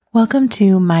Welcome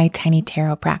to my tiny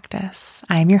tarot practice.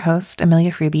 I'm your host,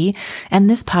 Amelia Ruby, and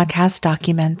this podcast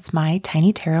documents my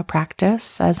tiny tarot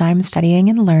practice as I'm studying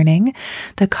and learning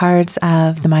the cards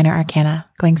of the minor arcana,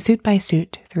 going suit by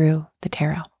suit through the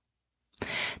tarot.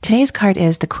 Today's card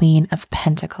is the Queen of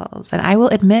Pentacles, and I will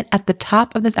admit at the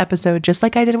top of this episode, just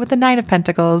like I did with the Nine of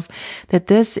Pentacles, that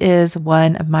this is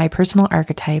one of my personal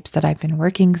archetypes that I've been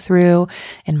working through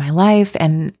in my life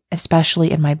and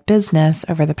especially in my business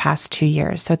over the past 2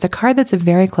 years. So it's a card that's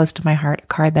very close to my heart, a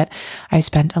card that I've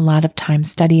spent a lot of time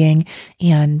studying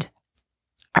and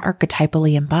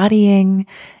archetypally embodying,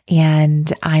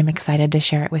 and I'm excited to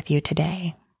share it with you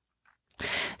today.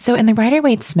 So in the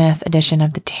Rider-Waite-Smith edition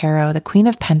of the tarot, the Queen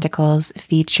of Pentacles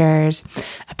features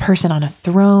a person on a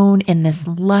throne in this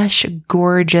lush,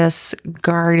 gorgeous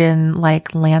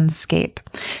garden-like landscape.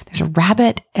 There's a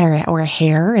rabbit or a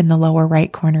hare in the lower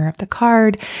right corner of the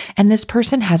card, and this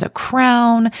person has a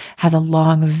crown, has a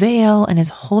long veil, and is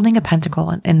holding a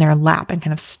pentacle in their lap and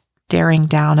kind of staring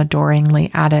down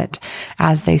adoringly at it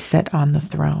as they sit on the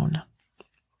throne.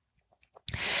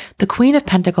 The Queen of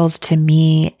Pentacles to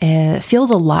me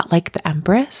feels a lot like the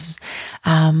Empress,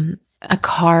 a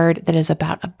card that is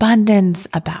about abundance,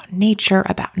 about nature,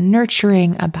 about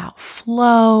nurturing, about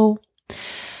flow.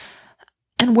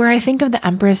 And where I think of the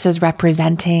Empress as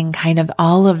representing kind of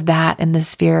all of that in the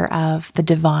sphere of the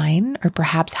divine, or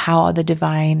perhaps how the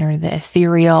divine or the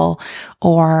ethereal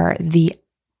or the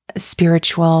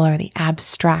spiritual or the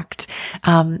abstract,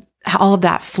 all of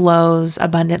that flows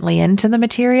abundantly into the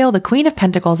material. The Queen of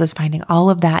Pentacles is finding all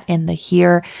of that in the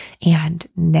here and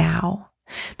now.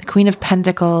 The Queen of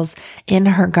Pentacles in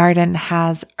her garden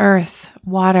has earth,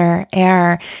 water,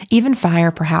 air, even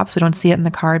fire, perhaps. We don't see it in the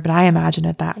card, but I imagine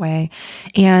it that way.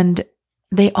 And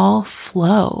they all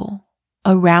flow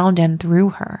around and through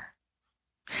her.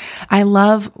 I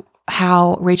love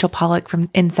how Rachel Pollack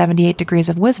in 78 Degrees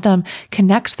of Wisdom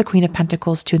connects the Queen of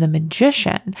Pentacles to the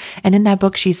magician. And in that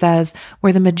book, she says,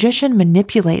 where the magician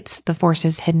manipulates the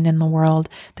forces hidden in the world,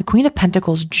 the Queen of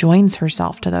Pentacles joins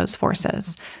herself to those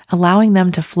forces, allowing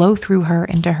them to flow through her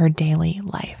into her daily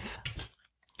life.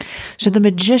 So the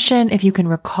magician, if you can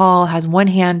recall, has one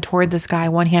hand toward the sky,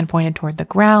 one hand pointed toward the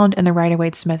ground. In the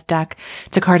Rider-Waite-Smith deck,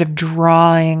 it's a card of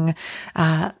drawing,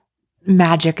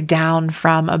 magic down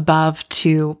from above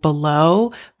to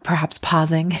below, perhaps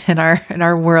pausing in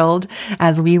our world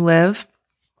as we live.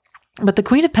 But the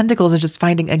Queen of Pentacles is just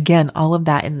finding, again, all of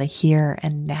that in the here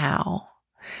and now.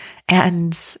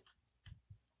 And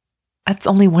that's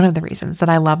only one of the reasons that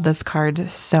I love this card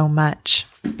so much.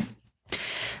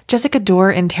 Jessica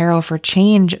Dorr in Tarot for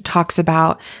Change talks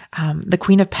about the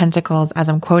Queen of Pentacles, as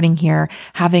I'm quoting here,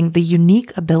 having the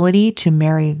unique ability to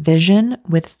marry vision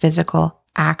with physical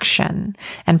action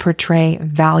and portray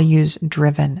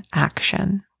values-driven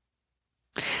action.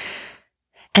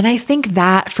 And I think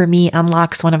that for me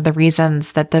unlocks one of the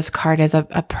reasons that this card is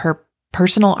a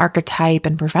personal archetype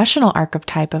and professional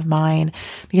archetype of mine,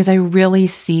 because I really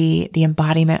see the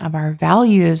embodiment of our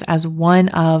values as one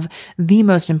of the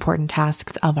most important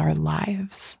tasks of our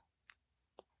lives.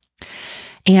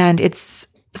 And it's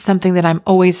something that I'm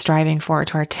always striving for,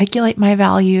 to articulate my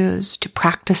values, to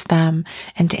practice them,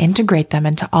 and to integrate them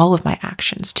into all of my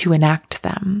actions, to enact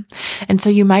them. And so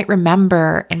you might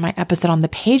remember in my episode on the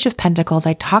Page of Pentacles,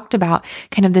 I talked about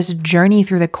kind of this journey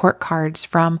through the court cards,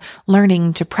 from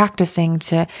learning to practicing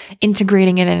to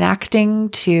integrating and enacting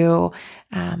to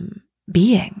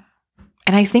being.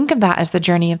 And I think of that as the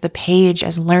journey of the Page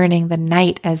as learning, the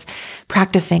Knight as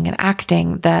practicing and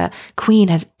acting, the Queen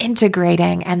as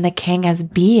integrating, and the King as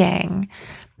being.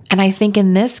 And I think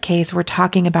in this case, we're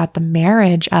talking about the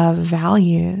marriage of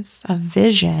values, of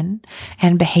vision,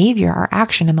 and behavior, or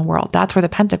action in the world. That's where the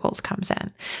Pentacles comes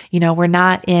in. You know, we're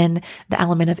not in the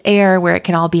element of air where it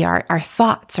can all be our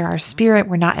thoughts or our spirit.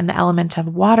 We're not in the element of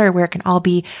water where it can all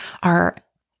be our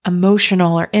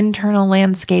emotional or internal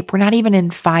landscape. We're not even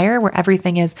in fire where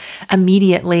everything is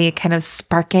immediately kind of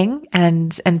sparking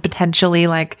and potentially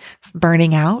like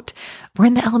burning out. We're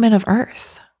in the element of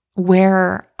earth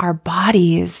where our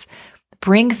bodies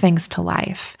bring things to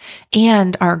life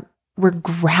and we're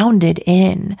grounded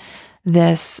in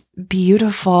this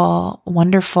beautiful,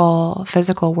 wonderful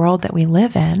physical world that we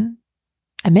live in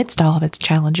amidst all of its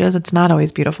challenges. It's not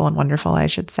always beautiful and wonderful, I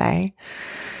should say.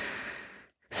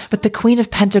 But the Queen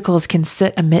of Pentacles can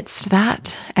sit amidst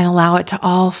that and allow it to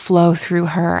all flow through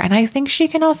her. And I think she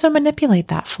can also manipulate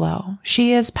that flow.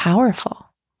 She is powerful.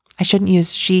 I shouldn't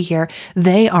use she here.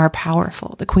 They are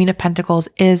powerful. The Queen of Pentacles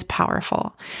is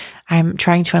powerful. I'm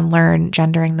trying to unlearn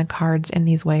gendering the cards in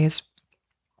these ways.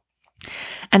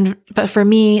 But for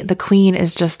me, the Queen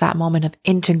is just that moment of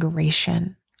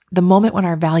integration, the moment when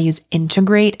our values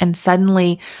integrate and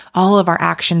suddenly all of our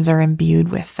actions are imbued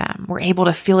with them. We're able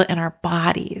to feel it in our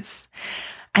bodies.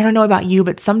 I don't know about you,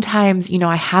 but sometimes,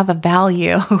 I have a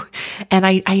value and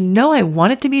I know I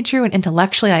want it to be true, and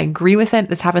intellectually I agree with it.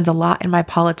 This happens a lot in my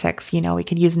politics. We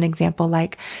could use an example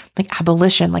like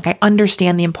abolition. Like, I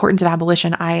understand the importance of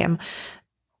abolition.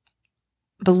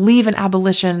 Believe in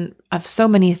abolition of so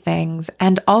many things.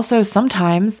 And also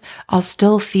sometimes I'll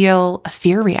still feel a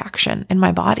fear reaction in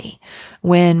my body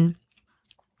when,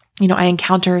 I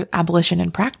encounter abolition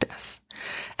in practice.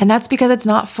 And that's because it's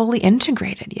not fully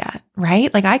integrated yet,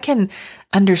 right? Like, I can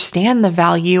understand the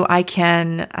value. I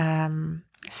can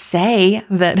say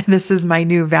that this is my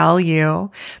new value,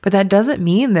 but that doesn't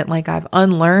mean that I've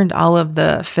unlearned all of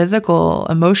the physical,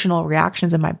 emotional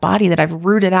reactions in my body, that I've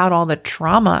rooted out all the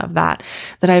trauma of that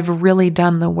I've really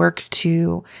done the work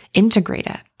to integrate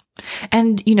it.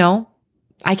 And,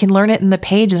 I can learn it in the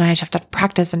page, and I just have to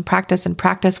practice and practice and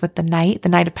practice with the Knight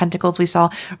of Pentacles. We saw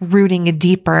rooting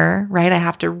deeper, right? I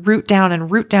have to root down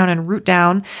and root down and root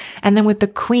down. And then with the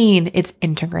Queen, it's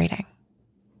integrating.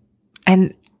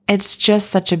 And it's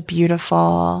just such a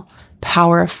beautiful,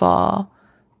 powerful,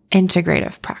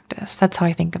 integrative practice. That's how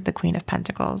I think of the Queen of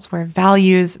Pentacles, where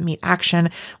values meet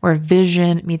action, where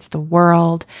vision meets the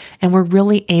world, and we're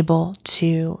really able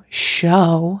to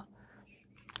show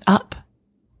up,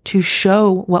 to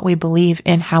show what we believe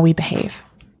in how we behave.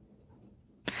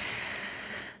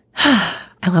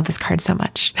 I love this card so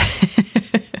much.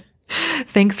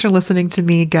 Thanks for listening to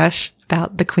me gush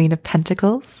about the Queen of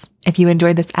Pentacles. If you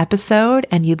enjoyed this episode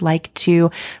and you'd like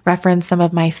to reference some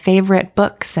of my favorite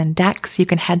books and decks, you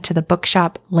can head to the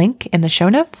bookshop link in the show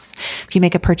notes. If you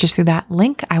make a purchase through that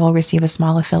link, I will receive a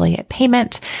small affiliate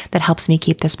payment that helps me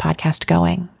keep this podcast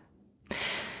going.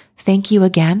 Thank you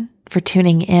again for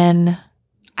tuning in.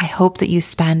 I hope that you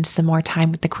spend some more time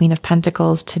with the Queen of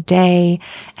Pentacles today,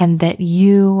 and that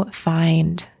you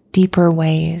find deeper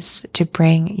ways to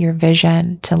bring your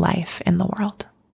vision to life in the world.